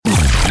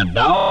And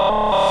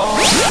now,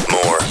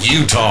 more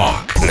You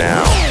Talk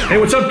now. Hey,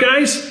 what's up,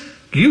 guys?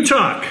 You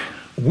Talk.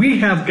 We've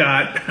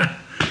got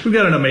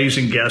an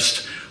amazing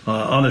guest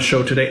on the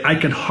show today. I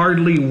can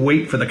hardly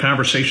wait for the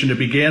conversation to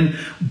begin,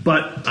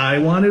 but I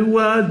want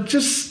to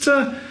just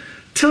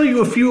tell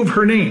you a few of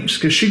her names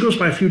because she goes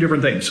by a few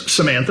different things.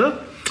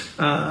 Samantha,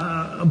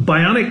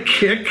 Bionic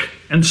Kick,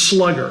 and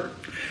Slugger.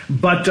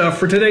 But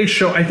for today's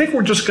show, I think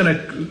we're just going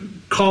to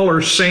call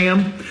her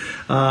Sam.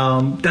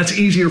 That's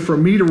easier for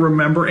me to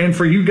remember and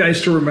for you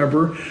guys to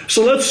remember.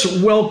 So let's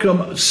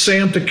welcome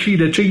Sam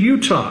Tokita to You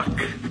Talk.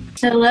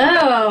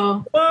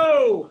 Hello.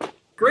 Whoa,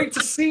 great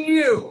to see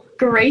you.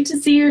 Great to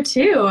see you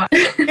too.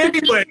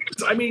 Anyways,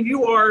 I mean,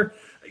 you are,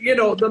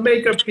 the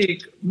makeup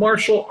geek,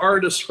 martial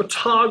artist,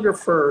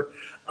 photographer,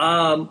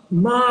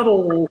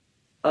 model.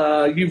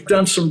 You've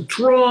done some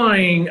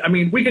drawing. I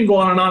mean, we can go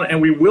on,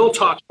 and we will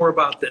talk more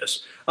about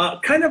this.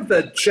 Kind of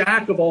the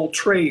jack of all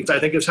trades, I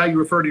think is how you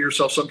refer to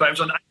yourself sometimes.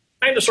 And I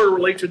kind of sort of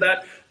relate to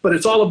that, but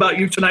it's all about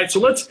you tonight. So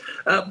let's,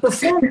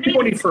 before we go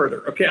any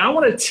further, okay, I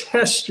want to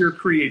test your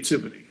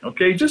creativity,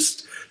 okay?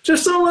 Just a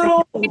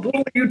little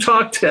You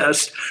Talk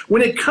test.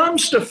 When it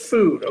comes to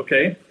food,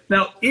 okay?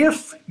 Now,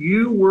 if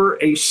you were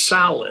a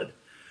salad,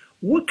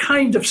 what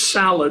kind of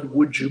salad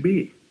would you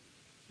be?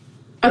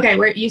 Okay,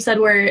 you said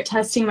we're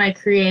testing my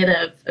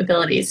creative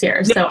abilities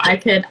here, so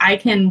I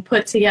can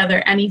put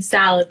together any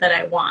salad that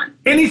I want.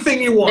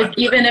 Anything you want,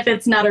 even if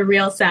it's not a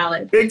real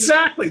salad.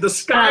 Exactly, the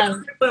sky's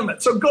the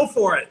limit. So go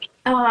for it.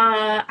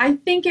 I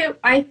think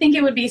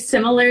it would be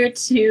similar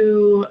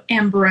to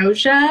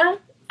ambrosia.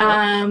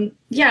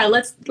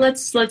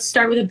 Let's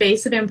start with a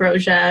base of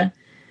ambrosia.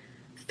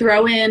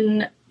 Throw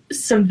in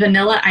some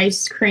vanilla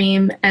ice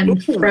cream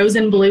and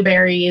frozen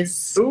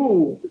blueberries.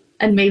 Ooh.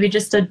 And maybe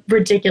just a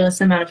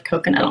ridiculous amount of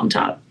coconut on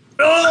top.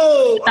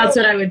 That's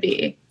what I would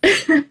be.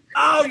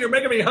 Oh, you're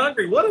making me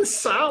hungry. What is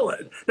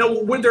salad? Now,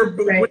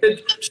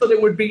 so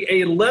there would be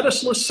a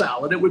lettuceless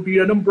salad. It would be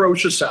an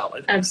ambrosia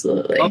salad.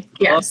 Absolutely.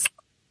 Yes.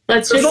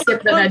 Let's just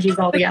skip the veggies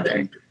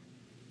altogether.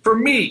 For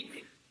me,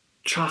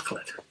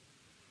 chocolate.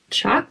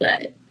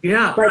 Chocolate?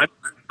 Yeah.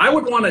 I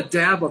would want a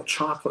dab of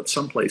chocolate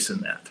someplace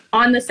in that.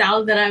 On the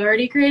salad that I've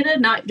already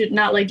created? Not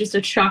like just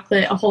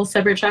a whole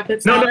separate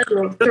chocolate salad?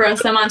 No. Throw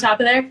some on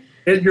top of there?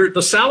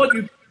 The salad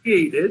you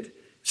created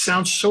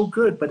sounds so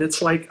good, but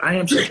it's like I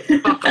am such a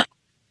chocolate.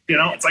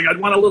 It's like I'd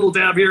want a little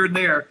dab here and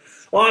there.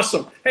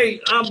 Awesome. Hey,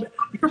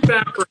 your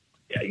background,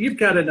 you've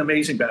got an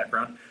amazing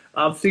background.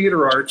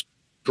 Theater arts,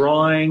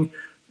 drawing.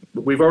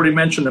 We've already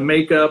mentioned the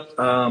makeup.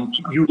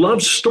 You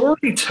love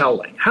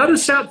storytelling. How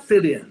does that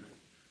fit in?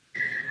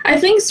 I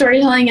think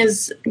storytelling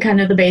is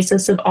kind of the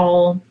basis of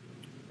all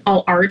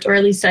art, or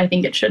at least I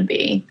think it should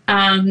be.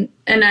 And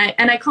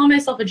I call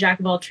myself a jack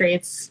of all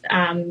trades,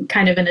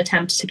 kind of an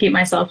attempt to keep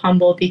myself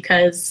humble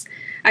because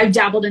I've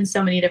dabbled in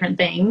so many different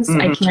things.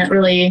 Mm-hmm. I can't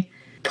really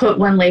put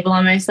one label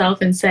on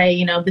myself and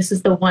say, this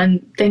is the one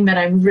thing that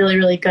I'm really,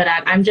 really good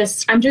at. I'm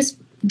just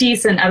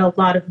decent at a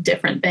lot of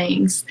different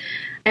things.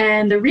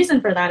 And the reason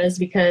for that is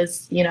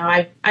because,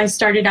 I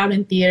started out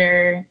in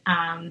theater.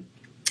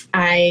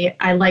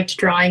 I liked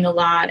drawing a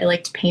lot. I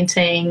liked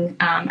painting.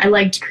 I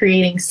liked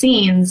creating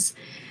scenes.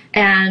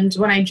 And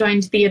when I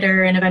joined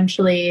theater and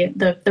eventually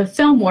the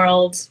film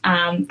world,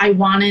 I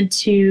wanted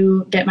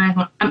to get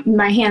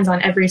my hands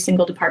on every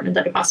single department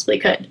that I possibly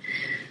could.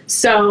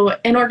 So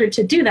in order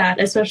to do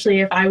that, especially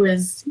if I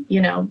was,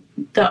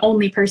 the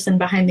only person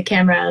behind the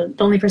camera,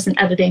 the only person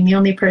editing, the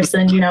only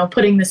person,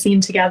 putting the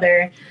scene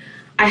together,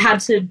 I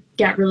had to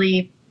get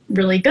really,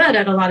 really good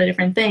at a lot of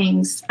different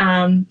things.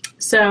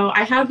 So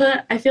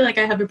I feel like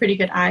I have a pretty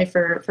good eye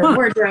for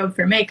wardrobe,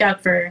 for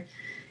makeup, for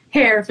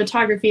hair,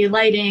 photography,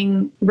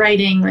 lighting,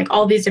 writing, like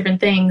all these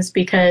different things,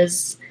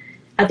 because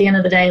at the end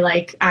of the day,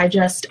 like I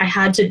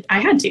had to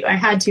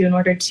in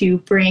order to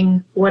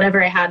bring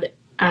whatever I had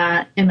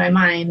in my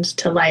mind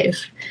to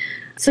life.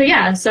 So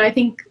I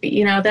think,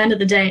 at the end of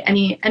the day,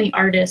 any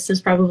artist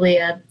is probably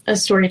a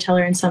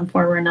storyteller in some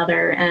form or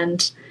another.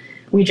 And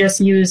we just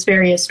use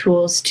various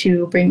tools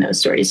to bring those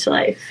stories to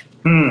life.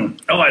 Oh,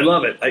 I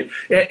love it. I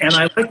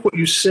like what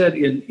you said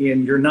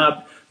in you're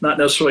not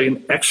necessarily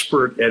an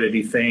expert at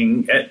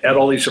anything, at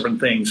all these different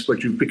things,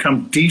 but you've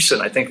become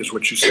decent, I think is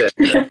what you said.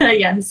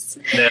 Yes.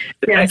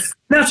 Yes.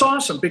 That's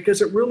awesome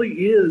because it really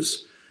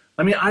is.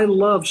 I mean, I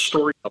love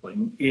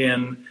storytelling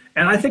and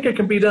I think it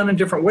can be done in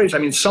different ways. I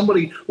mean,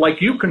 somebody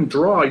like you can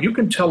draw, you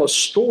can tell a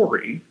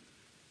story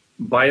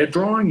by a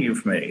drawing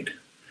you've made.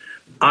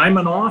 I'm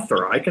an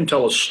author. I can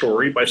tell a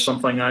story by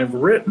something I've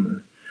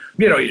written.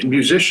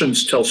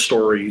 Musicians tell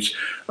stories.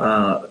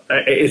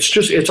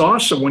 It's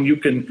awesome when you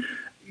can,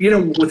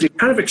 with the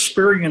kind of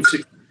experience that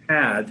you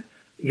had,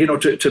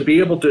 to be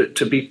able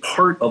to be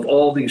part of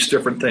all these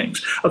different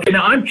things. Okay,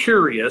 now I'm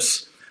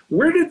curious,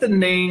 where did the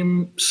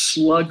name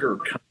Slugger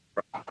come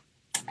from?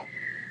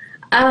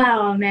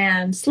 Oh,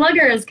 man.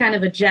 Slugger is kind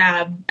of a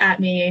jab at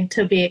me,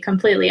 to be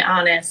completely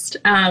honest.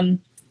 I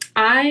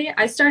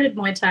started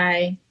Muay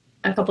Thai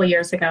a couple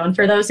years ago. And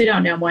for those who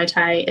don't know, Muay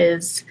Thai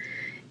is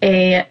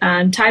a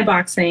Thai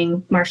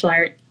boxing martial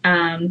art.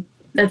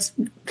 that's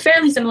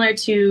fairly similar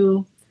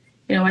to,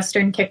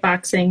 Western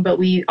kickboxing, but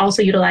we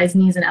also utilize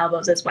knees and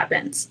elbows as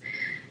weapons.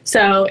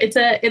 So it's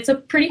a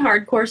pretty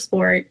hardcore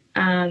sport.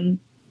 And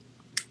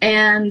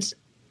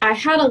I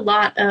had a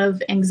lot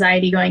of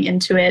anxiety going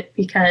into it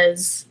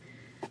because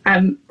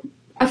I'm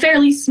a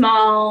fairly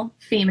small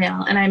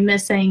female and I'm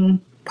missing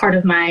part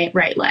of my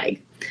right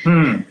leg.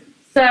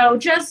 So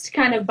just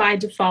kind of by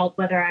default,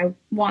 whether I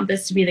want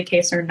this to be the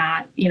case or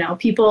not,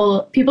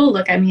 people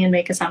look at me and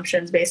make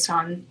assumptions based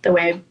on the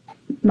way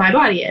my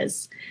body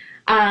is.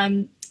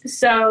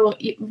 So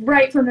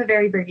right from the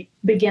very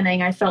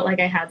beginning, I felt like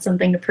I had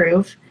something to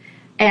prove,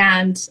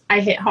 and I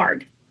hit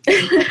hard.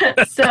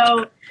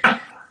 So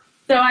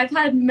I've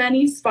had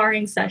many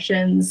sparring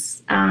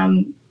sessions,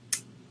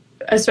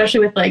 especially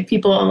with like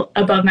people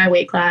above my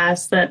weight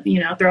class that,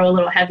 throw a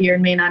little heavier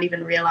and may not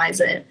even realize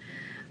it.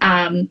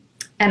 And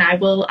I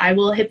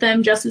will hit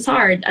them just as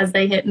hard as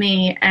they hit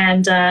me.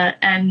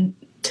 And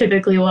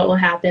typically what will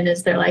happen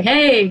is they're like,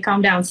 "Hey,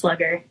 calm down,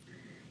 slugger."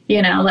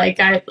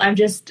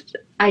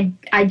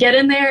 I get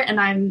in there and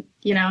I'm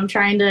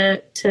trying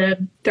to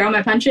throw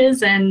my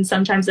punches, and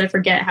sometimes I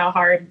forget how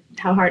hard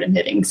I'm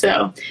hitting.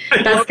 So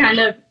that's kind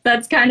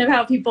of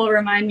how people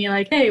remind me,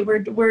 like, "Hey,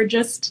 we're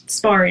just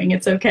sparring.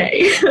 It's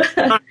okay."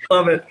 I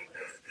love it.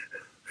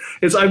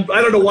 I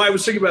don't know why I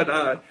was thinking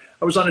about.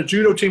 I was on a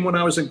judo team when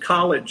I was in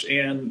college,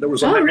 and there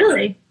was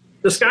really?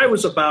 This guy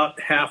was about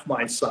half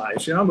my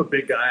size. I'm a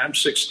big guy. I'm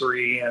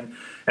 6'3", and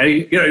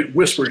he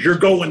whispers, "You're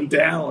going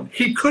down."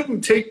 He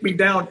couldn't take me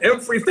down.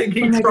 Everything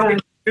he tried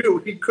to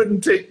do, he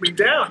couldn't take me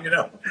down. And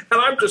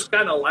I'm just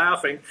kind of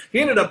laughing. He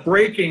ended up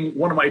breaking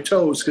one of my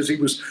toes because he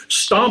was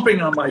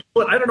stomping on my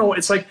foot. I don't know.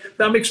 It's like,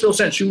 that makes no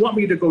sense. You want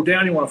me to go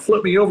down, you want to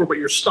flip me over, but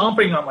you're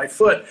stomping on my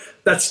foot.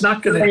 That's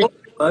not going to help,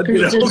 bud.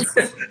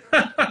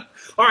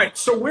 All right,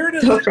 so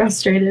so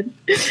frustrated.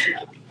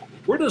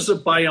 Where does the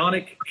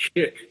bionic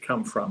kick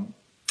come from?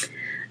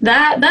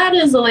 That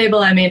is the label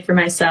I made for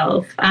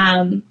myself.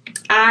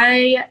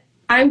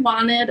 I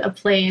wanted a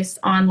place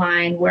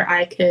online where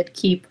I could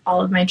keep all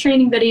of my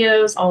training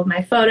videos, all of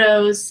my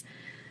photos,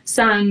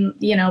 some,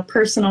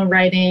 personal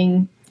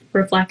writing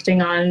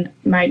reflecting on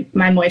my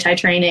Muay Thai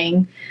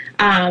training.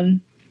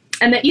 And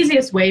the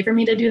easiest way for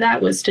me to do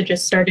that was to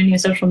just start a new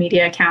social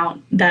media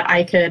account that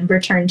I could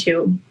return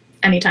to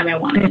anytime I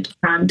wanted.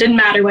 Didn't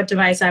matter what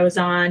device I was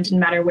on, didn't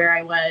matter where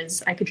I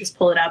was. I could just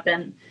pull it up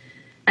and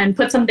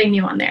put something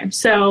new on there.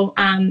 So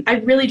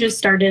I really just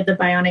started the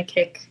Bionic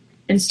Kick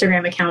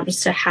Instagram account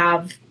just to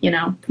have,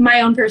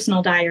 my own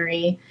personal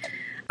diary.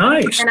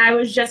 Nice. And I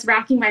was just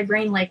racking my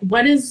brain, like,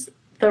 what is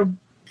the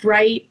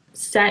right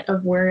set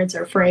of words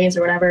or phrase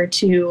or whatever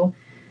to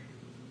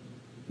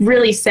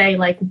really say,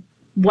 like,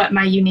 what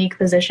my unique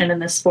position in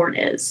this sport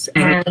is.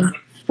 And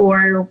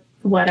for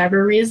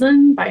whatever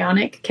reason,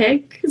 Bionic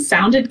Kick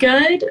sounded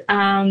good.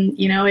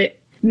 It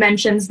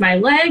mentions my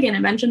leg and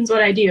it mentions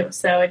what I do.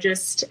 So it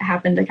just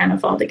happened to kind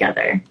of fall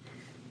together.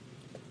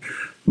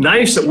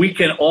 Nice that we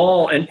can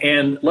all,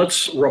 and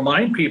let's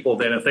remind people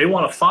then, if they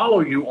want to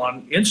follow you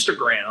on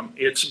Instagram,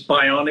 it's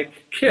Bionic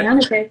Kick.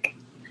 Bionic Kick.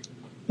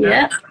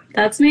 Yeah,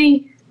 that's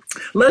me.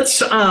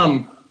 Let's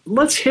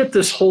hit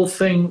this whole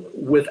thing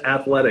with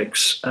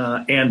athletics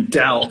and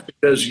doubt,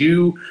 because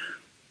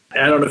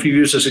I don't know if you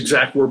use this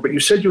exact word, but you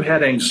said you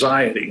had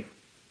anxiety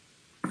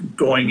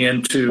going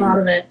into a lot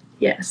of it,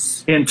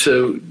 yes,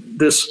 into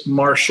this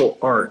martial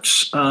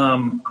arts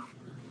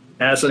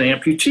as an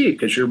amputee,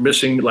 because you're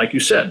missing, like you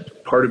said,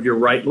 part of your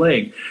right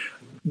leg.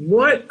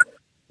 What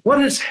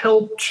has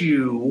helped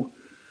you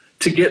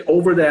to get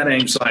over that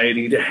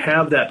anxiety, to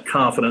have that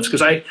confidence?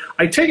 Because I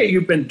take it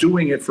you've been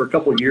doing it for a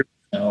couple of years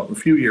now, a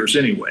few years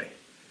anyway.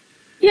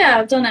 Yeah,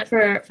 I've done it for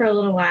a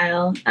little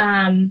while.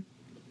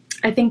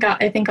 I think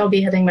I'll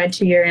be hitting my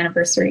 2-year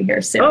anniversary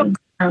here soon,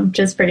 which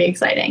is pretty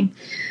exciting.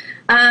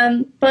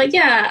 But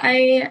yeah,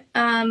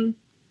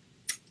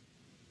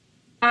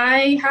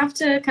 I have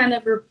to kind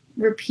of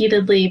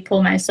repeatedly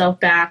pull myself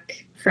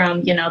back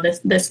from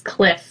this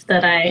cliff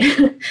that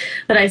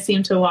I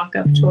seem to walk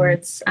up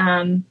towards.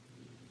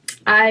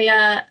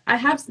 I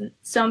have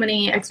so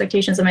many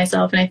expectations of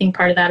myself, and I think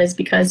part of that is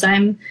because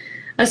I'm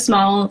a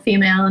small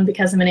female and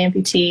because I'm an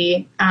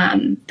amputee.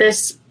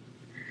 This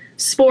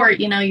sport,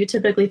 you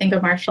typically think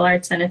of martial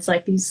arts and it's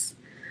like these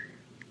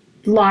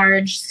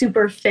large,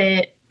 super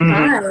fit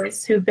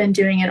guys who've been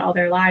doing it all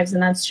their lives,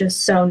 and that's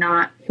just so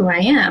not who I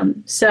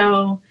am.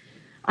 So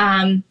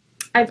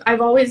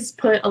I've always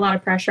put a lot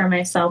of pressure on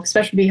myself,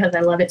 especially because I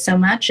love it so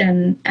much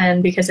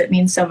and because it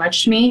means so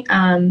much to me.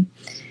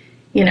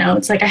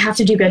 It's like I have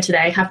to do good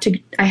today.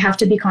 I have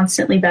to be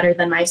constantly better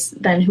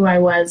than who I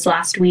was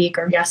last week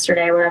or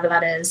yesterday, or whatever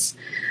that is.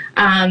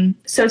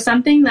 So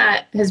something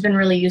that has been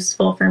really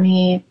useful for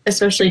me,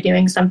 especially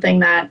doing something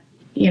that,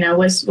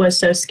 was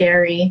so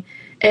scary,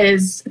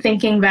 is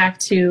thinking back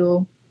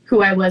to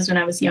who I was when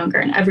I was younger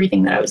and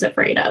everything that I was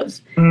afraid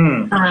of.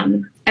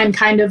 And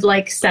kind of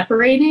like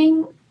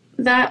separating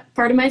that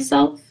part of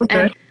myself. Okay.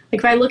 And like,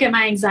 if I look at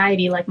my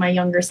anxiety, like my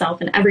younger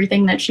self and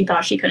everything that she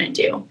thought she couldn't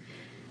do,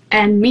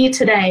 and me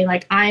today,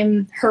 like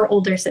I'm her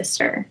older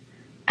sister.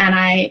 and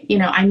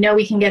I know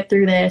we can get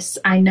through this.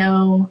 I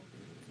know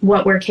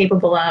what we're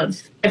capable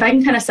of. If I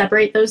can kind of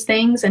separate those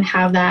things and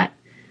have that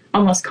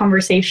almost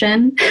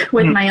conversation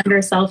with my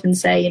younger self and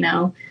say,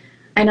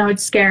 I know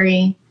it's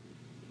scary,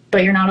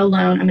 but you're not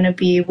alone. I'm going to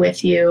be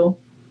with you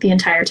the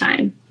entire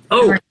time.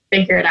 Oh, we're going to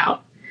figure it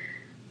out.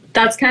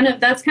 That's kind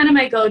of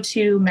my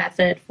go-to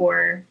method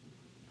for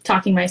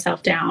talking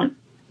myself down.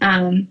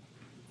 I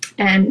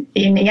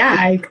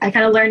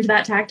kind of learned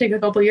that tactic a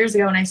couple years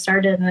ago when I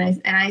started,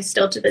 and I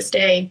still to this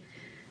day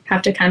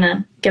have to kind of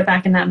get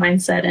back in that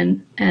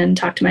mindset and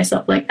talk to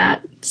myself like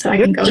that so I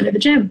can go into the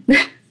gym.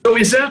 So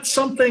is that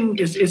something,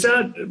 is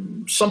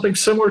that something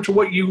similar to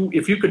what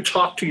if you could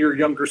talk to your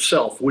younger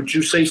self, would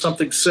you say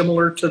something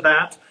similar to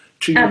that?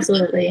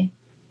 Absolutely.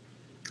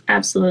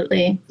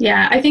 Absolutely.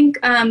 Yeah. I think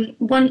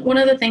one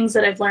of the things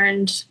that I've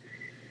learned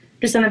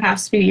just in the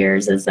past few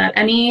years is that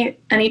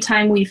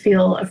anytime we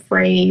feel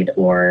afraid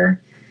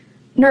or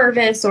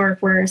nervous, or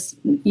if we're,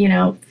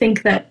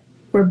 think that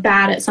we're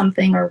bad at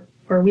something or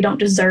we don't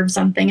deserve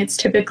something, it's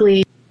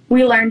typically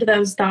we learned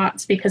those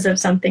thoughts because of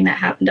something that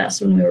happened to us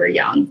when we were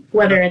young,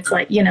 whether it's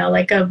like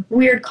a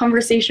weird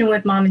conversation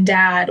with mom and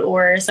dad,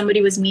 or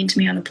somebody was mean to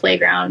me on the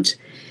playground.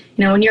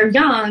 When you're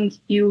young,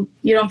 you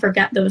don't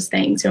forget those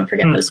things. You don't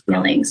forget those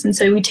feelings. And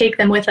so we take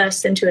them with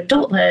us into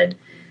adulthood.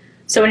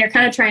 So when you're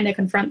kind of trying to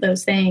confront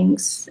those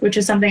things, which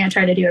is something I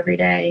try to do every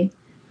day,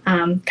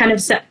 kind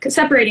of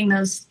separating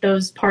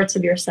those parts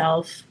of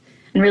yourself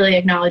and really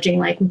acknowledging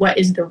like what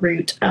is the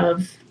root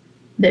of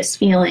this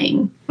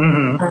feeling.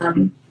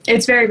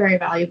 It's very, very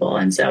valuable.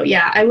 And so,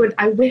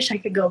 I wish I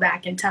could go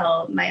back and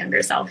tell my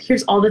younger self,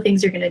 here's all the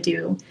things you're going to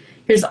do.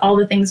 Here's all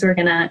the things we're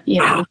going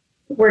to,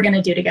 we're going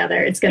to do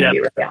together. It's going to be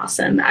really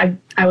awesome.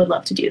 I would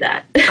love to do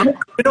that.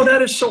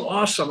 That is so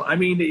awesome. I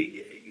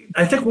mean,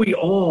 I think we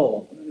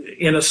all,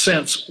 in a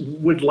sense,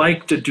 would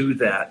like to do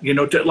that.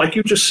 Like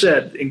you just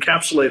said,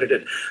 encapsulated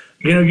it.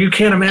 You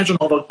can't imagine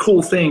all the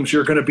cool things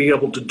you're going to be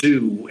able to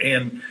do.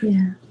 And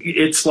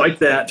it's like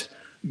that.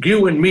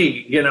 You and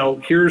me,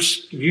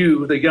 here's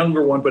you, the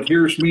younger one, but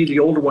here's me, the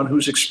older one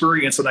who's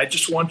experienced. And I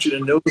just want you to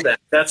know that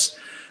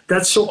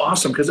that's so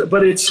awesome.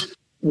 But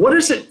what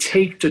does it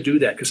take to do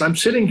that? Because I'm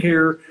sitting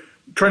here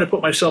trying to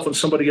put myself in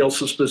somebody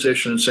else's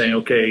position and saying,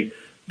 okay,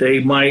 they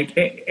might,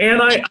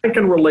 and I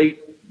can relate,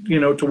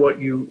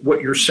 to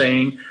what you're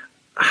saying.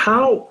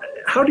 How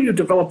do you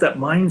develop that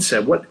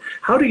mindset?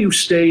 How do you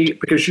stay,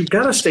 because you've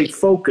got to stay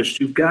focused.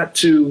 You've got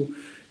to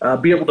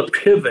be able to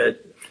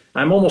pivot.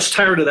 I'm almost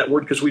tired of that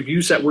word because we've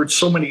used that word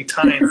so many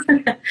times,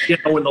 in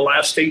the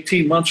last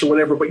 18 months or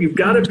whatever, but you've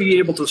got to be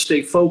able to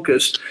stay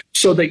focused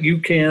so that you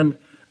can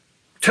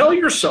tell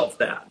yourself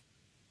that,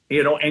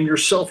 and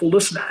yourself will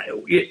listen.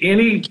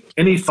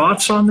 Any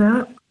thoughts on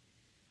that?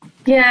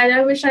 Yeah,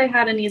 I wish I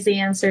had an easy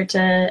answer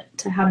to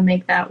how to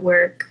make that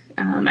work.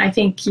 I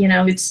think,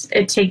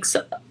 it takes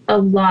a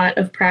lot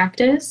of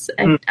practice.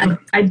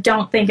 I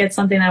don't think it's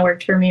something that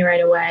worked for me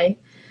right away.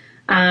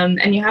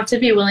 And you have to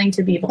be willing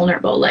to be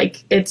vulnerable.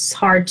 Like, it's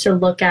hard to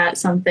look at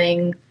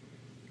something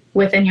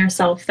within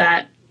yourself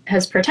that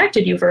has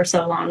protected you for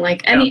so long.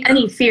 Like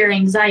any fear,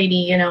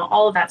 anxiety,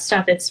 all of that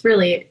stuff, it's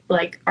really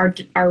like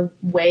our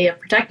way of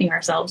protecting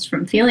ourselves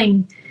from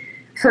feeling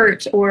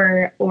hurt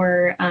or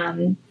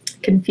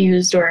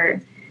confused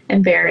or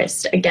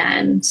embarrassed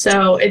again.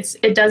 So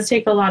it does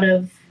take a lot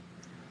of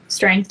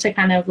strength to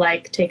kind of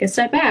like take a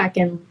step back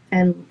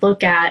and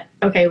look at,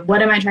 okay,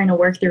 what am I trying to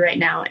work through right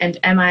now? And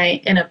am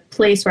I in a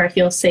place where I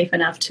feel safe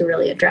enough to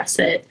really address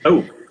it?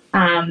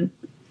 I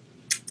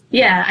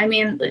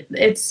mean,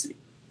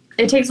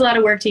 it takes a lot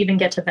of work to even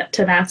get to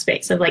that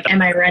space of like,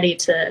 am I ready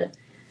to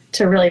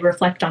really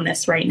reflect on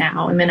this right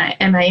now?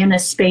 Am I in a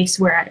space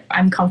where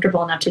I'm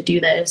comfortable enough to do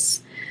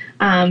this?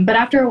 But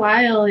after a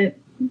while, it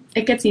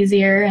gets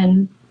easier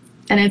and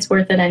it's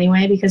worth it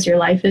anyway, because your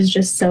life is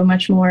just so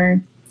much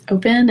more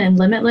open and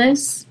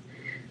limitless.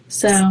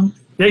 So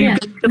you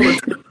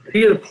can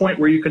be at a point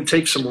where you can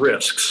take some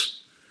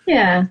risks.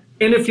 Yeah.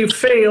 And if you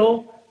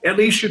fail, at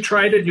least you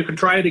tried it. You can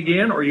try it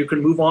again, or you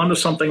can move on to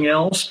something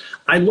else.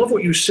 I love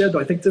what you said, though.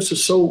 I think this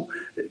is so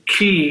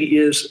key,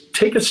 is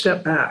take a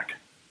step back.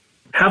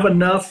 Have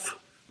enough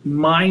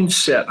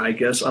mindset, I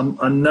guess,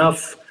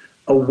 enough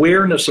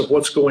awareness of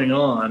what's going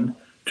on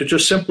to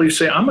just simply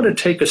say, I'm going to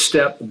take a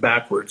step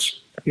backwards.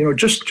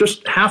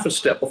 Just half a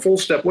step, a full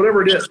step,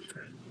 whatever it is.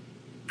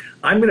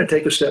 I'm going to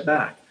take a step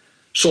back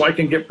so I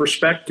can get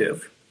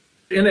perspective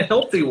in a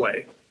healthy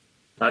way.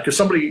 Because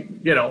somebody,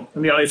 in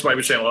the audience might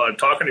be saying, well, I'm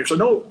talking to you. So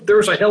no,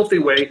 there's a healthy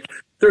way.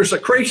 There's a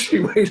crazy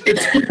way.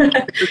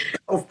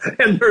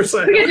 And there's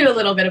we can do a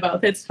little bit of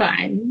both. It's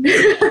fine.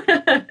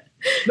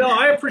 No,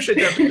 I appreciate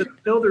that. Because I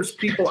know there's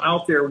people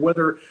out there,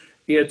 whether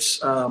it's,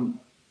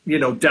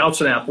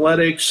 doubts in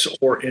athletics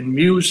or in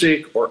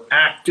music or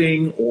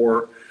acting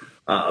or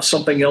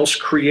something else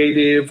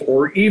creative,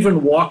 or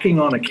even walking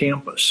on a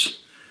campus,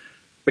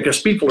 because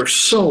people are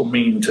so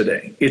mean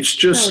today. It's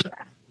just,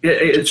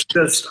 it's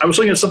just. I was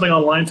looking at something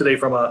online today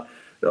from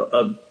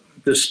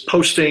this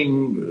post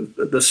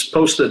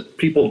that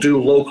people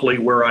do locally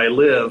where I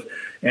live,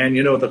 And,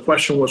 the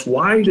question was,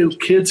 why do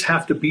kids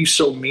have to be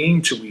so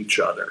mean to each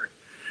other?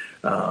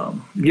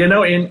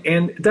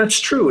 And that's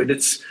true.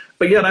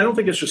 But yet I don't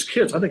think it's just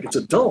kids. I think it's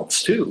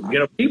adults too.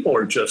 People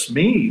are just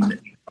mean,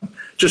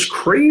 just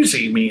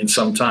crazy mean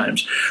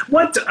sometimes.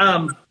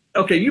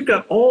 Okay, you've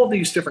got all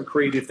these different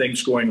creative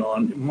things going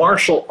on,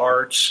 martial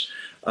arts,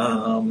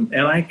 and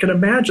I can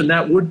imagine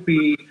that would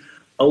be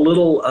a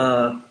little,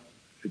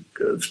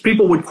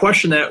 people would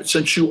question that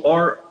since you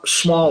are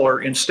smaller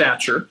in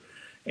stature.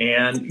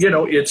 And,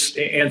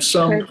 and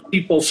some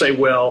people say,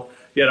 well,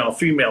 a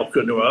female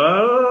couldn't.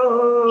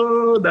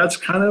 Oh, that's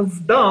kind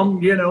of dumb,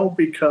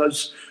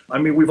 because,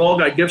 we've all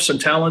got gifts and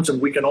talents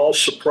and we can all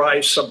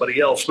surprise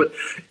somebody else. But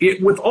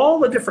with all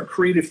the different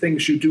creative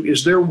things you do,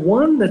 is there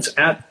one that's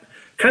at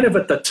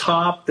the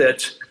top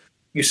that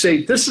you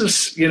say, this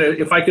is,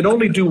 if I could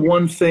only do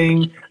one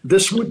thing,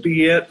 this would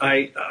be it.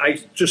 I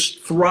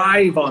just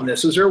thrive on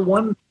this. Is there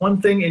one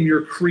thing in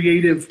your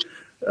creative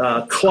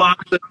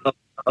closet of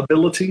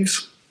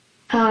abilities?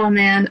 Oh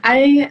man,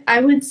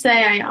 I would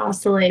say I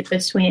oscillate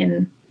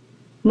between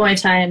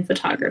Muay Thai and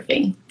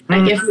photography.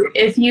 Like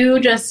if you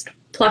just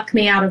pluck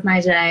me out of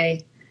my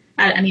day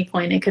at any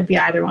point, it could be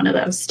either one of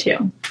those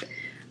two.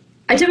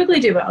 I typically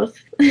do both,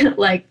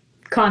 like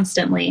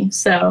constantly.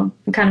 So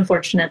I'm kind of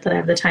fortunate that I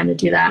have the time to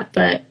do that.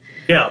 But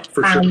yeah,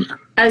 for sure.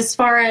 As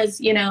far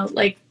as,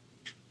 like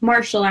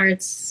martial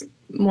arts,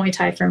 Muay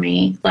Thai for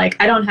me, like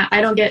I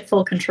don't get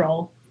full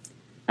control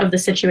of the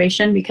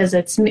situation because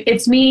it's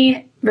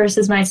me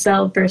versus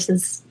myself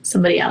versus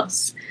somebody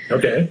else.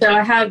 Okay. So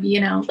I have,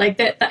 like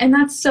that, and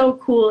that's so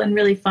cool and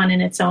really fun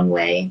in its own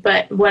way.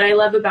 But what I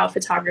love about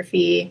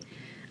photography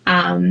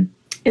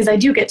is I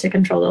do get to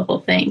control the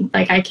whole thing.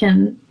 Like I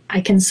can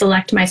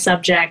select my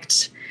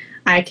subject.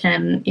 I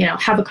can,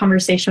 have a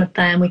conversation with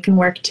them. We can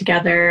work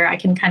together. I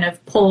can kind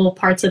of pull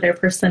parts of their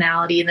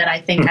personality that I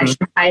think I should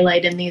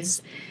highlight in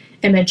these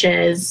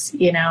images.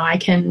 I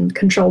can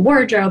control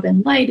wardrobe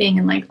and lighting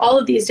and like all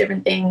of these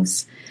different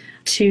things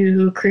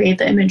to create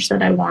the image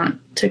that I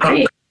want to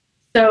create.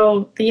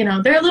 So,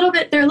 they're a little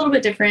bit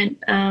different.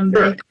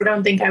 But I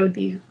don't think I would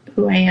be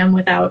who I am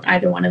without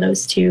either one of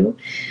those two.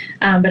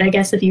 But I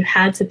guess if you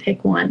had to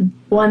pick one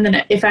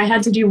that if I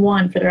had to do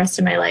one for the rest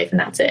of my life and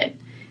that's it,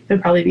 it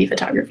would probably be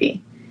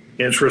photography.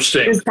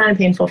 Interesting. It's kind of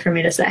painful for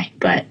me to say,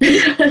 but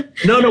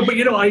no, but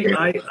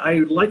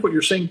I like what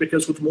you're saying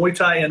because with Muay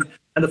Thai and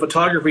the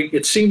photography,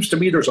 it seems to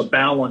me there's a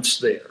balance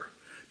there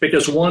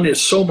because one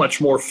is so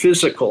much more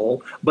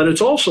physical, but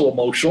it's also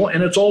emotional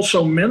and it's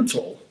also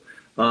mental.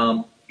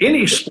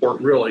 Any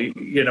sport really,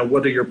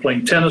 whether you're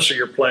playing tennis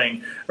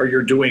or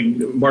you're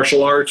doing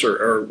martial arts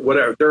or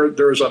whatever,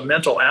 there's a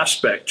mental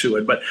aspect to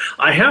it. But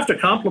I have to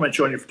compliment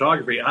you on your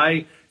photography.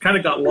 I kind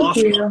of got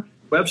lost on the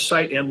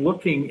website and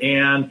looking,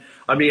 and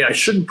I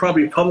shouldn't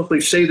probably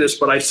publicly say this,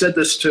 but I said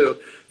this to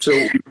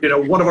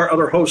one of our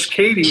other hosts,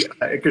 Katie,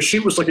 because she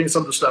was looking at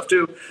some of the stuff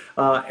too,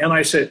 and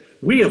I said,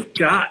 we have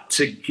got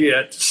to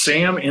get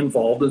Sam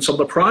involved in some of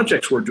the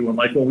projects we're doing,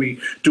 like when we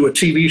do a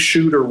TV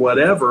shoot or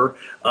whatever,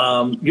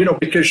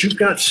 because you've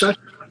got such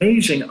an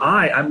amazing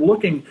eye. I'm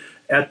looking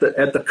at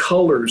the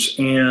colors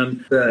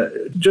and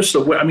just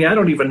the way. I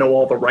don't even know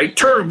all the right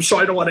terms, so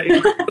I don't want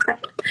to.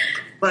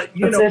 But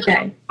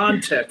okay.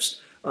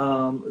 Context.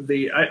 I'm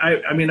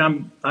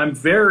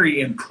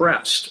very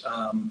impressed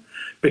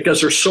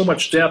because there's so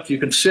much depth. You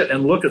can sit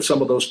and look at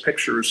some of those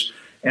pictures,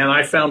 and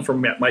I found for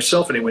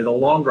myself anyway, the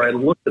longer I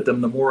looked at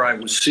them, the more I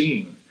was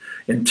seeing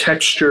in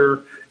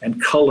texture and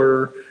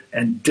color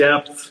and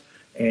depth.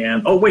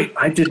 And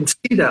I didn't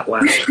see that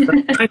last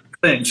kind of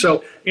thing.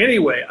 So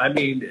anyway,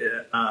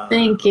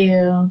 thank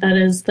you. That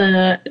is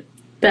the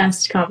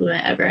best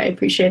compliment ever. I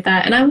appreciate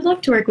that, and I would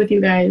love to work with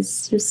you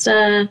guys. Just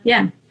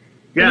yeah.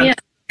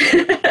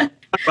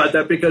 About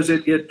that because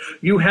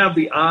you have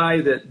the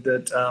eye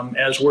that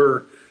as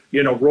we're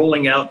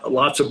rolling out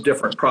lots of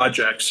different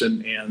projects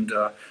and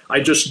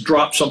I just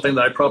dropped something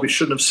that I probably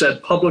shouldn't have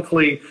said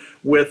publicly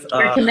with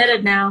you're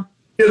committed now.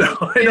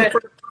 I know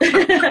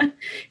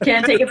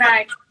can't take it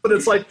back. But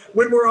it's like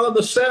when we're on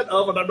the set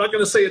of, and I'm not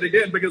going to say it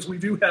again because we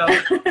do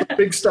have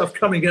big stuff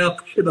coming up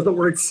that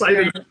we're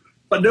excited. Right.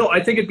 But no,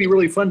 I think it'd be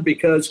really fun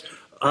because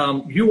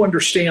you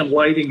understand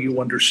lighting,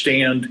 you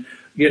understand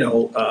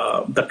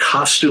the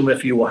costume,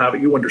 if you will have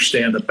it, you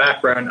understand the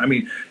background.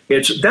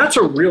 That's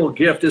a real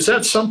gift. Is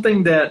that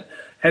something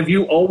have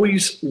you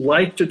always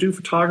liked to do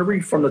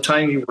photography from the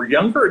time you were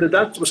younger? Or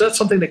was that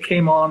something that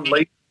came on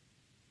late?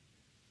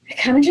 It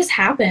kind of just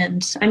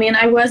happened.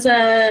 I was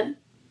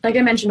like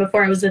I mentioned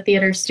before, I was a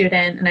theater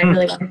student and I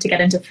really wanted to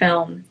get into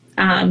film.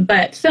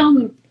 But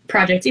film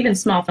projects, even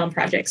small film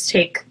projects,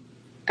 take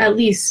at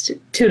least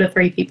 2 to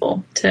 3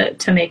 people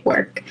to make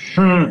work.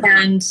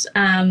 And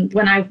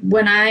when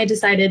I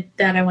decided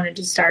that I wanted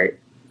to start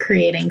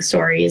creating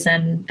stories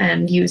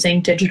and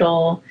using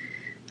digital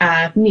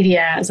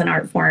media as an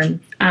art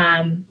form,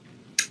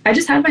 I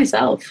just had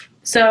myself.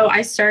 So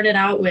I started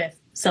out with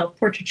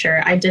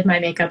self-portraiture. I did my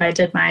makeup. I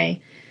did my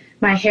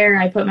hair.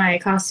 I put my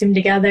costume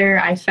together.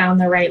 I found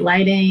the right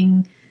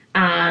lighting.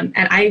 And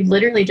I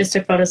literally just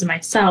took photos of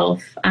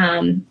myself.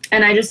 And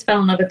I just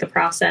fell in love with the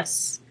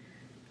process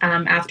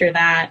after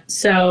that.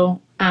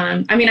 So,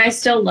 I mean, I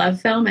still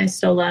love film. I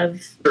still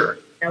love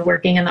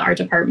working in the art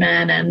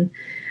department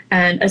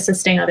and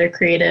assisting other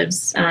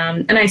creatives.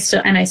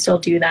 And I still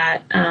do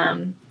that.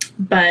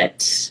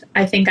 But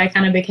I think I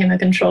kind of became a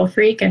control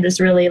freak and just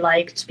really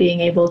liked being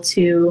able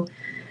to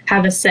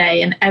have a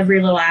say in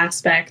every little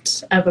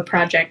aspect of a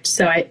project.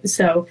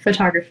 So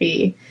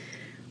photography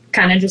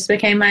kind of just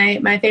became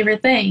my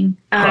favorite thing.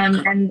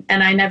 And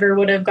I never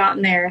would have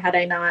gotten there had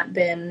I not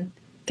been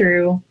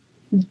through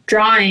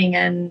drawing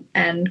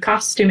and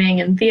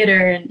costuming and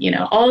theater and,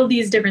 all of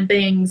these different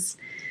things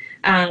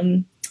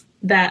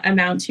that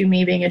amount to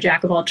me being a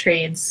jack of all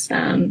trades.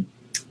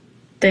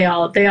 They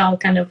all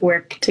kind of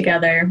work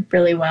together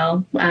really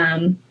well.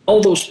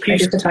 All those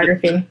pieces,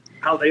 photography,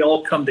 how they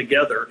all come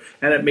together,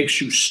 and it makes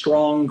you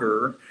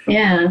stronger.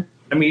 Yeah.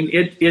 I mean,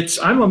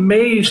 I'm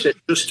amazed at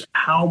just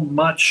how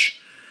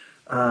much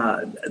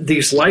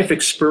these life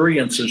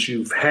experiences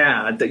you've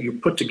had that you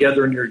put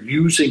together and you're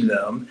using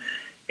them.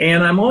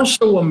 And I'm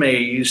also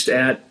amazed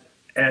at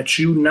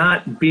you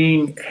not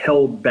being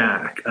held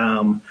back.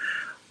 I'm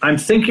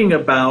thinking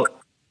about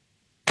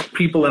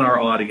people in our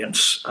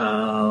audience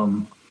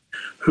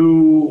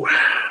who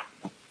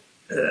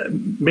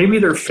maybe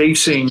they're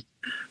facing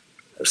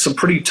some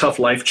pretty tough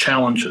life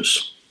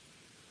challenges,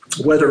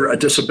 whether a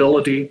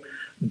disability,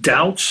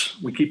 doubts.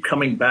 We keep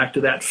coming back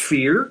to that,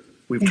 fear.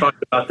 We've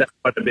talked about that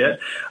quite a bit.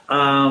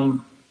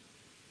 Not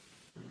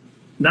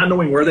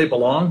knowing where they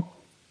belong,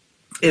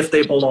 if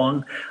they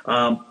belong.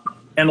 And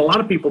a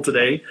lot of people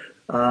today,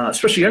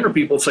 especially younger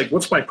people, it's like,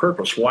 what's my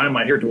purpose? Why am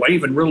I here? Do I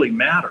even really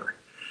matter?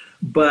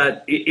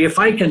 But if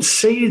I can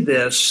say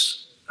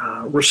this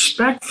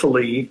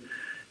respectfully,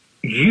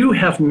 you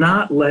have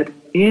not let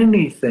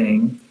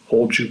anything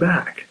hold you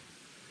back.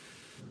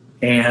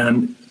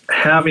 And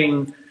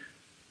having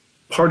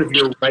part of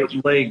your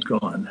right leg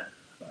gone,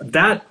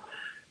 that,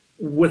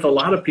 with a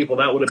lot of people,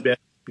 that would have been,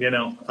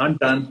 I'm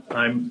done.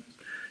 And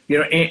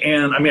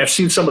I mean, I've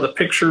seen some of the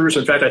pictures.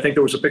 In fact, I think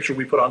there was a picture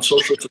we put on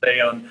social today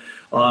on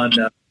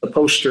the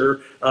poster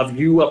of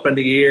you up in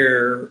the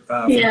air.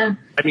 Yeah.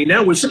 I mean,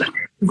 that was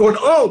going,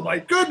 oh my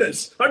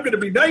goodness, I'm going to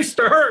be nice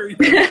to her.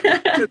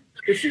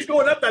 If she's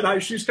going up that high,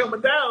 she's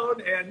coming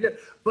down.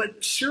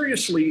 But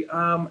seriously,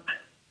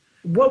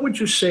 what would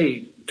you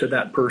say to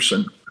that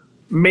person,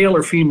 male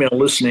or female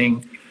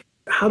listening?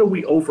 How do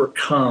we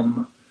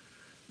overcome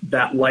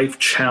that life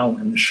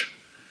challenge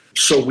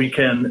so we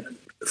can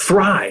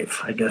thrive,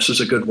 I guess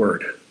is a good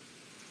word?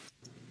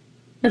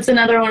 That's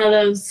another one of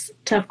those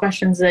tough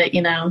questions that,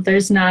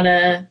 there's not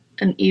an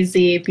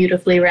easy,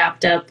 beautifully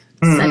wrapped up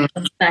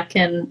sentence that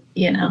can,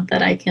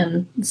 that I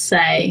can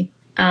say.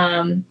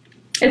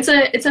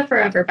 It's a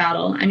forever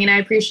battle. I mean, I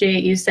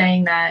appreciate you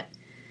saying that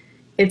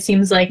it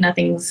seems like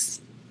nothing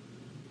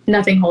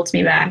holds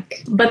me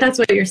back, but that's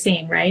what you're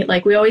seeing, right?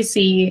 Like, we always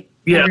see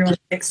everyone's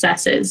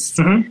successes.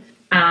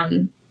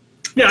 Mm-hmm.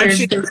 I've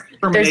seen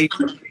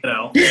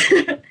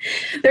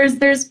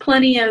there's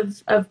plenty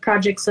of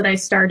projects that I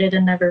started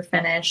and never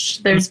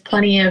finished. There's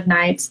plenty of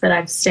nights that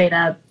I've stayed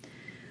up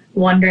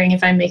wondering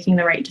if I'm making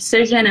the right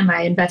decision. Am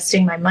I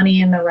investing my money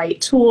in the right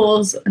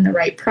tools and the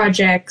right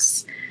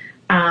projects?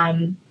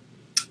 I've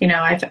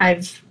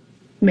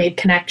made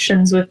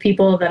connections with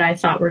people that I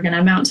thought were going to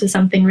amount to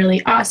something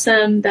really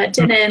awesome that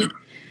didn't.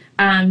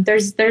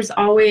 There's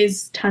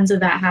always tons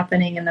of that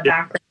happening in the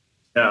background.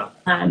 Yeah.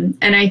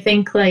 And I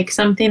think like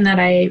something that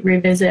I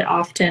revisit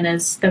often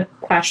is the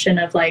question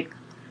of like,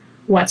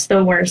 what's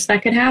the worst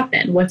that could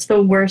happen? What's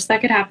the worst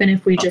that could happen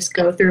if we just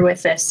go through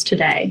with this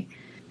today?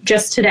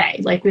 Just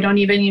today. Like, we don't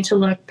even need to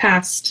look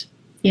past,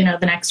 the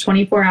next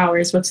 24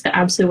 hours. What's the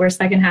absolute worst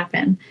that can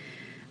happen?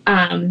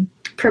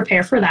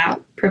 Prepare for that.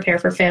 Prepare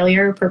for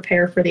failure.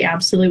 Prepare for the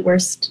absolute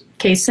worst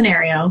case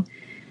scenario.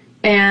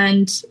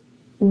 And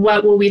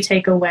what will we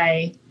take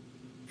away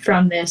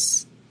from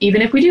this?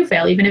 Even if we do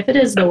fail, even if it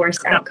is the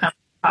worst outcome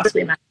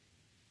possibly imagine,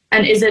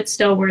 and is it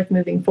still worth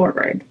moving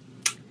forward?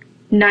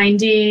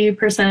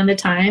 90% of the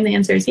time, the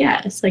answer is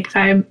yes. Like,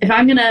 if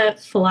I'm gonna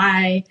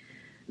fly,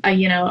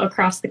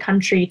 across the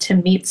country to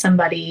meet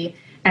somebody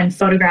and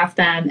photograph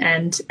them,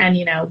 and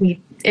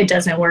it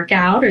doesn't work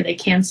out, or they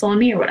cancel on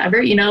me, or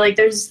whatever, like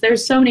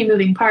there's so many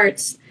moving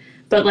parts.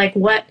 But like,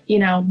 what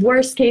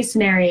worst case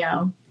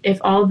scenario, if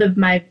all of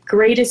my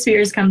greatest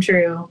fears come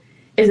true,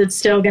 is it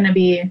still gonna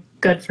be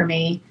good for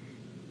me?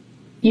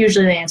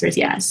 Usually the answer is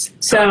yes.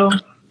 So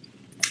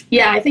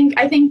yeah, I think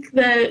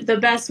the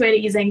best way to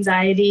ease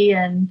anxiety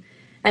and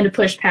to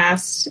push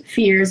past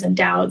fears and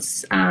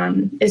doubts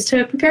is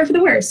to prepare for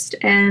the worst,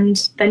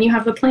 and then you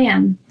have a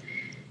plan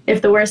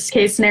if the worst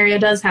case scenario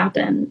does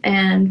happen.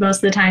 And most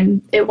of the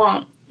time it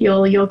won't.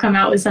 You'll come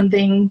out with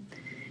something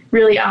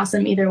really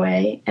awesome either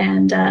way.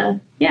 And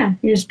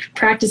you just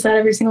practice that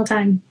every single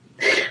time.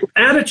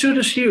 Attitude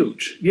is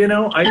huge.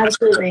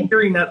 Absolutely. I'm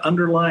hearing that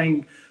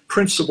underlying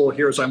principle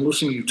here as I'm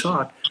listening to you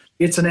talk.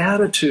 It's an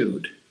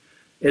attitude.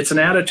 It's an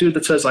attitude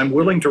that says, I'm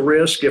willing to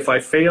risk. If I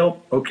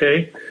fail,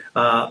 okay,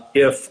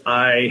 if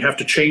I have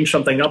to change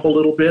something up a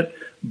little bit,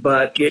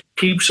 but it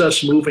keeps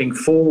us moving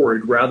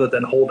forward rather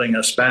than holding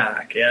us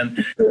back.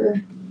 And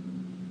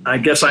I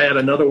guess I had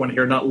another one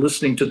here, not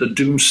listening to the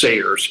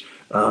doomsayers,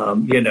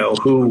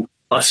 who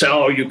say,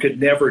 oh, you could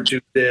never do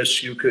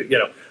this. You could,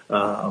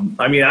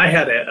 I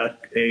had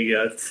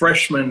a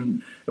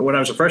freshman, when I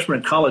was a freshman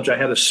in college, I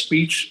had a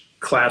speech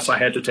class I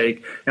had to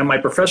take, and my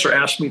professor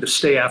asked me to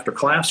stay after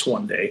class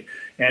one day,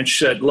 and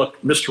she said, look,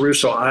 Mr.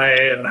 Russo, I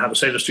don't know how to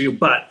say this to you,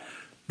 but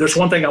there's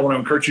one thing I want to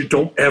encourage you,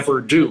 don't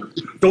ever do.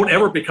 Don't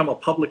ever become a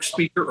public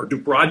speaker or do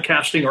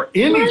broadcasting or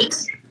anything.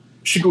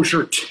 She goes,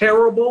 you're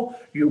terrible,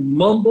 you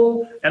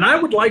mumble, and I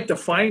would like to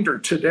find her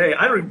today.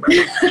 I don't remember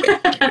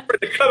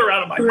to cut her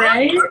out of my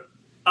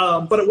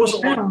mouth. But it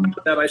wasn't long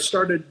after that I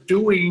started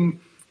doing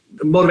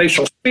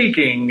motivational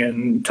speaking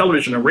and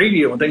television and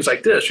radio and things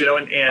like this,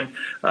 and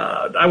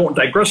I won't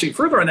digress any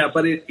further on that,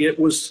 but it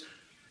was,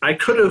 I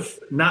could have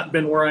not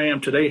been where I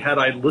am today had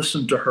I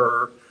listened to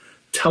her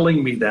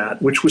telling me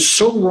that, which was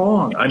so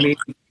wrong. I mean,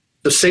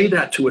 to say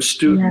that to a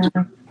student.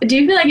 Yeah. Do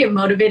you feel like it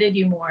motivated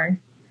you more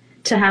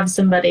to have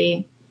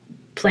somebody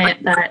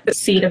plant that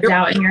seed of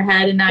doubt in your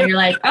head, and now you're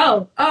like,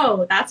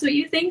 oh, that's what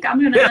you think? I'm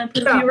going to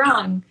prove you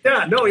wrong.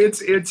 Yeah, no,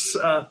 it's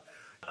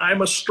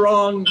I'm a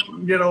strong,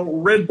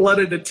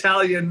 red-blooded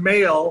Italian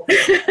male.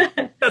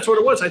 That's what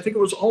it was. I think it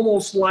was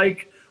almost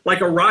like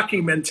a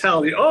Rocky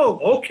mentality. Oh,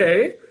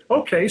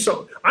 okay,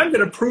 so I'm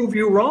going to prove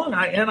you wrong.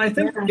 I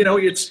think,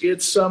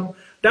 it's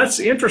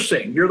that's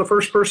interesting. You're the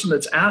first person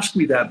that's asked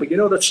me that, but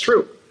that's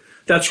true.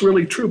 That's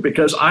really true,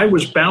 because I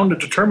was bound to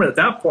determine at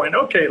that point,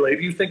 okay,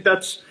 lady, you think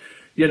that's,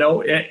 and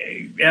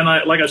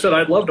I, like I said,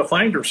 I'd love to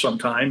find her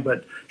sometime,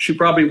 but she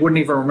probably wouldn't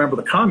even remember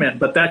the comment.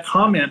 But that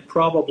comment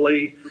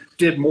probably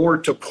did more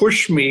to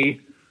push me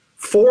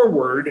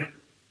forward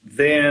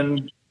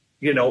than,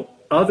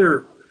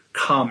 other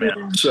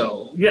comments. Yeah.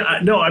 So,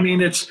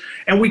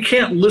 and we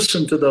can't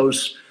listen to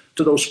those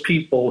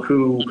people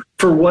who,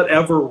 for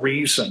whatever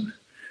reason,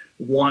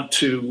 want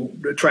to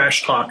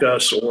trash talk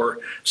us or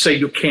say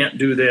you can't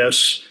do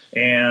this.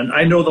 And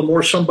I know the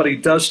more somebody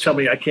does tell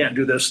me I can't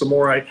do this, the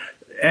more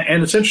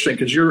and it's interesting,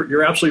 because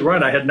you're absolutely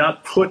right. I had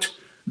not put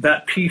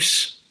that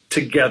piece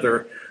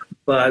together,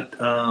 but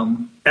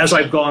as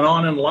I've gone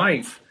on in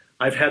life,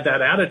 I've had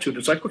that attitude.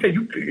 It's like, okay,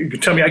 you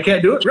tell me I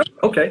can't do it? Really?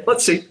 Okay,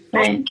 let's see.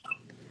 Right.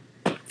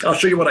 I'll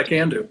show you what I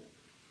can do.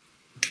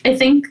 I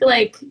think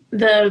like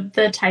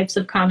the types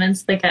of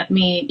comments that get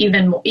me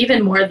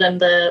even more than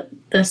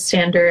the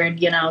standard,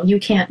 you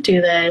can't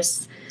do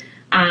this,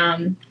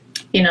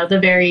 the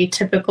very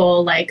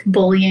typical like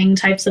bullying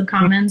types of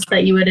comments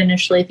that you would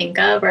initially think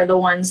of are the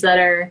ones that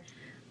are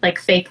like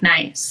fake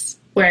nice,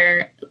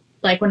 where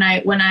like when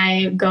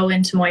I go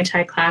into Muay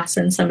Thai class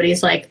and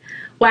somebody's like,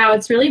 wow,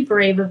 it's really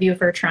brave of you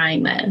for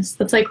trying this.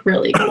 That's like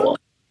really cool.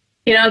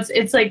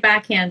 It's like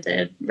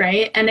backhanded,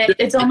 right? And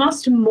it's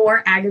almost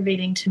more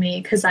aggravating to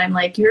me, because I'm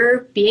like,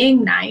 you're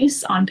being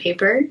nice on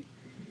paper,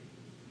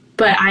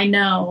 but I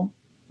know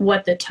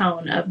what the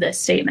tone of this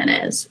statement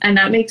is. And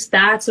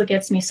that's what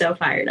gets me so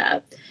fired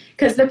up.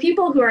 Because the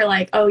people who are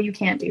like, oh, you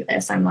can't do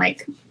this, I'm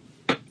like,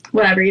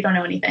 whatever, you don't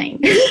know anything.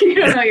 You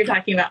don't know what you're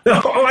talking about.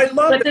 Oh, I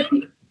love it.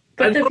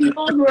 But the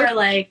people who are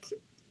like,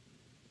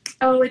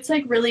 oh, it's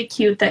like really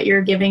cute that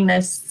you're giving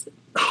this,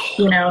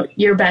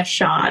 your best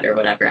shot or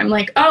whatever. I'm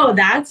like, oh,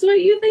 that's what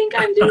you think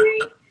I'm doing?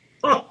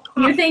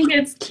 You think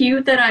it's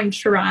cute that I'm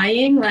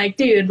trying? Like,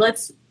 dude,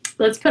 let's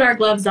put our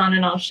gloves on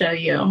and I'll show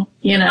you,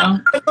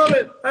 I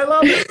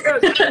love it.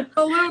 Yes,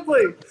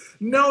 absolutely.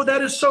 No,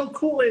 that is so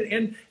cool.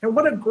 And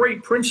what a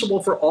great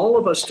principle for all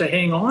of us to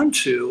hang on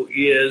to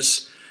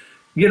is,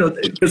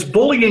 because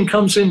bullying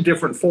comes in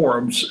different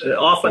forms,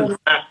 often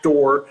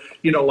backdoor,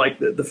 like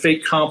the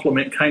fake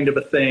compliment kind of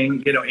a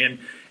thing,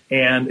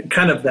 and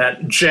kind of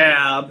that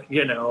jab,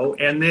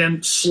 and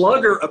then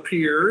slugger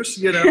appears,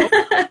 and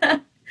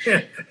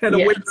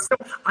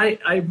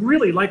I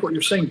really like what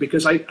you're saying,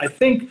 because I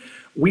think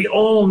we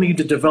all need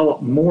to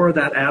develop more of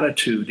that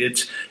attitude.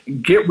 It's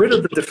get rid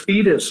of the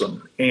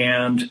defeatism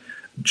and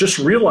just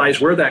realize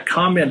where that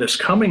comment is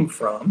coming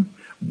from,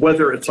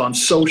 whether it's on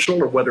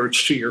social or whether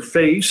it's to your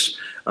face.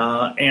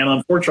 And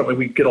unfortunately,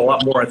 we get a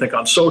lot more, I think,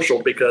 on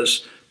social,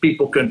 because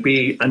people can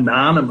be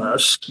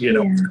anonymous,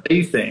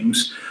 say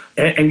things.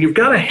 And you've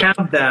got to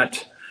have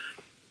that,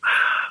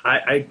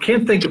 I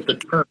can't think of the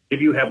term,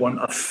 if you have one,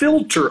 a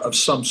filter of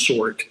some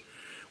sort,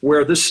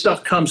 where this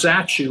stuff comes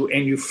at you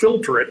and you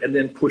filter it and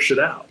then push it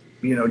out.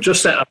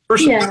 Just that a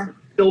person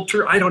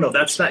filter, I don't know,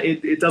 that's not,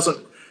 it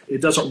doesn't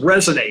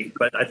resonate,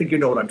 but I think you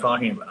know what I'm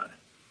talking about.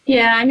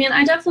 Yeah, I mean,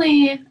 I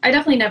definitely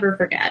never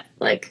forget.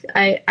 Like,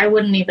 I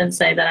wouldn't even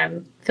say that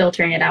I'm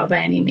filtering it out by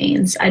any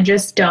means. I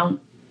just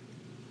don't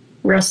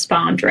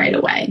respond right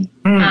away.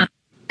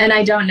 And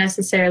I don't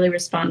necessarily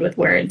respond with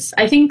words.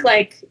 I think,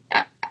 like,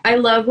 I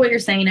love what you're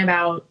saying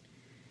about,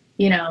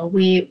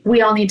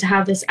 we all need to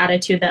have this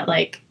attitude that,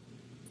 like,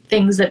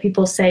 things that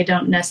people say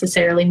don't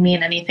necessarily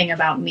mean anything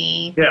about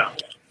me. Yeah.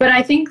 But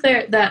I think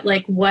that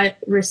like, what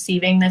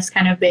receiving this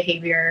kind of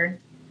behavior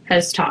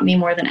has taught me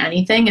more than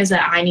anything is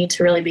that I need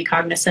to really be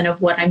cognizant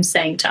of what I'm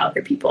saying to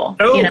other people.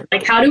 Oh. You know,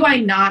 like, how do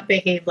I not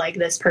behave like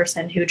this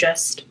person who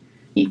just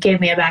gave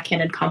me a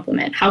backhanded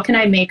compliment? How can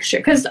I make sure?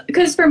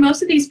 Because for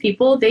most of these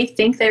people, they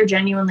think they're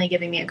genuinely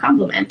giving me a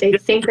compliment. They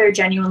think they're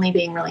genuinely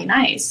being really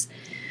nice.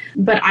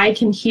 But I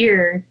can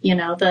hear, you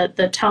know,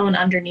 the tone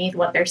underneath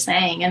what they're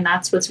saying, and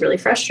that's what's really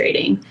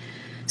frustrating.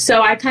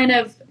 So I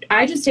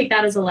just take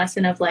that as a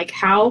lesson of, like,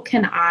 how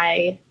can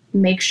I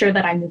make sure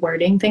that I'm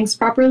wording things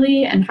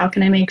properly, and how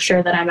can I make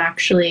sure that I'm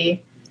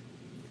actually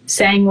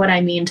saying what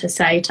I mean to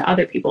say to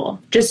other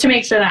people, just to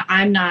make sure that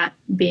I'm not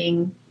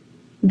being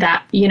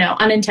that, you know,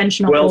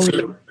 unintentional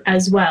bully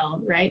as well,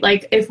 right?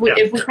 Like, if we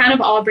kind of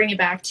all bring it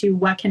back to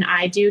what can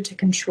I do to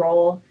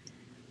control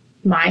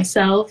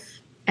myself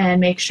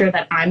and make sure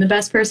that I'm the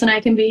best person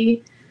I can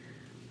be,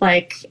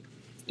 like,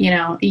 you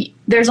know,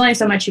 there's only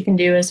so much you can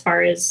do as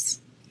far as,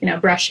 you know,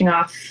 brushing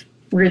off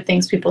rude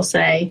things people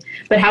say,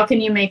 but how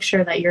can you make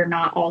sure that you're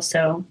not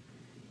also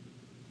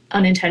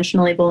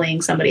unintentionally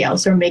bullying somebody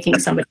else or making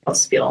somebody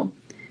else feel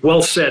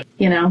well said,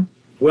 you know?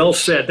 Well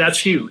said. That's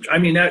huge. I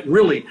mean, that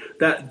really,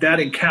 that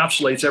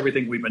encapsulates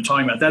everything we've been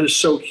talking about. That is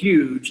so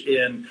huge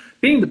in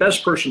being the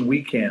best person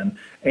we can.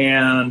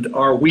 And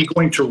are we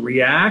going to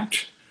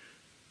react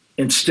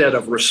instead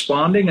of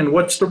responding? And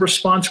what's the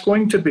response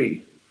going to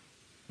be?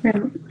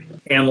 Right.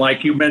 And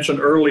like you mentioned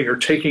earlier,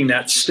 taking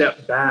that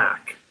step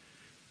back.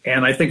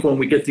 And I think when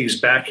we get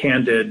these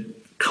backhanded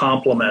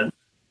compliments,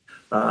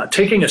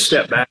 taking a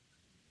step back,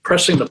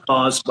 pressing the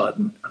pause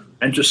button,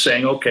 and just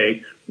saying,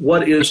 okay,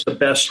 what is the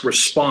best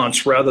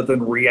response rather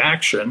than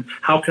reaction?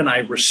 How can I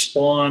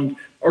respond?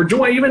 Or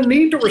do I even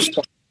need to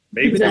respond?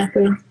 Maybe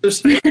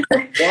just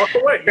walk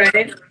away.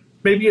 Right.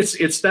 Maybe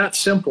it's that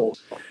simple.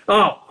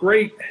 Oh,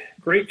 great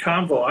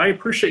convo. I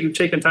appreciate you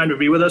taking time to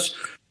be with us.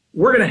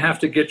 We're going to have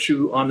to get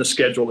you on the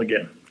schedule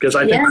again, because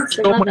I think there's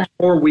so much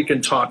more we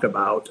can talk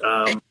about.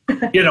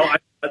 You know,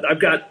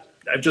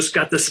 I've just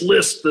got this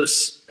list,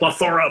 this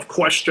plethora of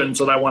questions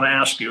that I want to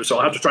ask you. So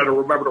I'll have to try to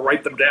remember to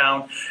write them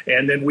down,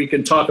 and then we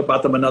can talk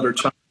about them another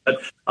time.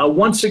 But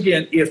once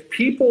again, if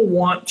people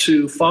want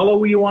to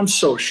follow you on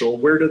social,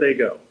 where do they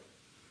go?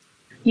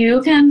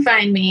 You can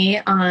find me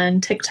on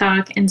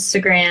TikTok,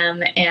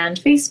 Instagram, and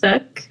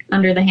Facebook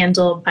under the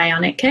handle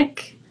Bionic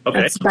Kick. Okay.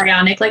 That's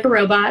bionic like a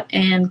robot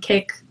and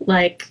kick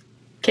like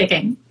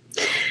kicking.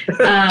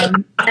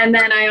 And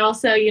then I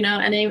also, you know,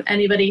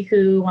 anybody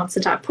who wants to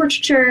talk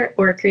portraiture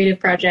or creative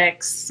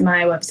projects,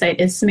 my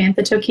website is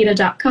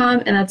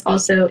SamanthaTokita.com, and that's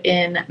also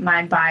in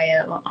my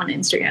bio on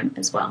Instagram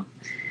as well.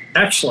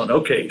 Excellent.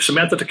 Okay.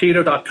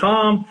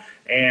 SamanthaTokita.com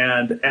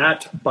and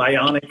at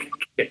Bionic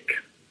Kick.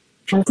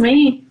 That's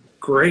me.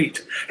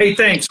 Great. Hey,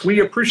 thanks.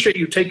 We appreciate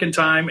you taking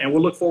time, and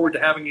we'll look forward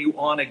to having you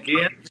on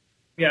again.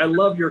 Yeah, I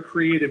love your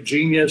creative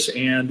genius,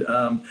 and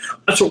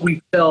that's what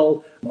we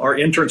tell our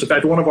interns. In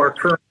fact, one of our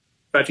current,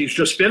 in fact, he's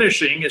just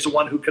finishing, is the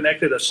one who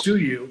connected us to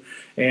you,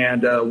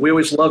 and we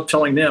always love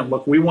telling them,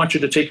 look, we want you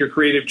to take your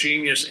creative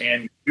genius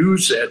and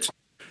use it,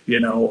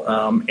 you know,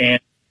 and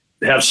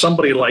have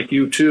somebody like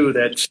you, too,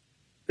 that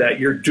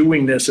you're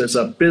doing this as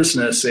a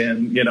business,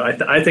 and, you know,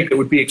 I think it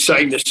would be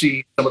exciting to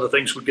see some of the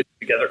things we get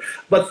together.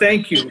 But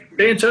thank you.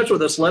 Stay in touch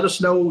with us. Let us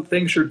know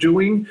things you're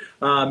doing.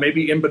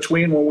 Maybe in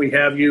between when we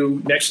have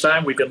you next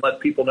time, we can let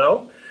people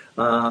know,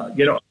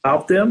 you know,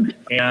 about them.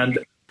 And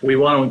we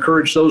want to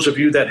encourage those of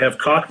you that have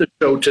caught the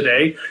show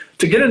today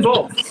to get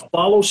involved.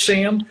 Follow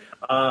Sam.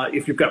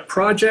 If you've got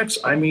projects,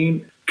 I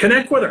mean,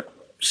 connect with her.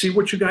 See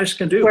what you guys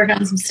can do. Work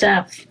on some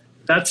stuff.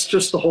 That's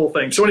just the whole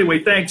thing. So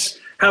anyway, thanks.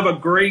 Have a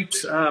great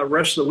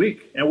rest of the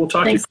week, and we'll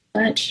talk to you. Thanks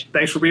so much.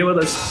 Thanks for being with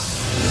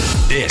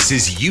us. This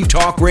is U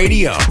Talk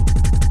Radio.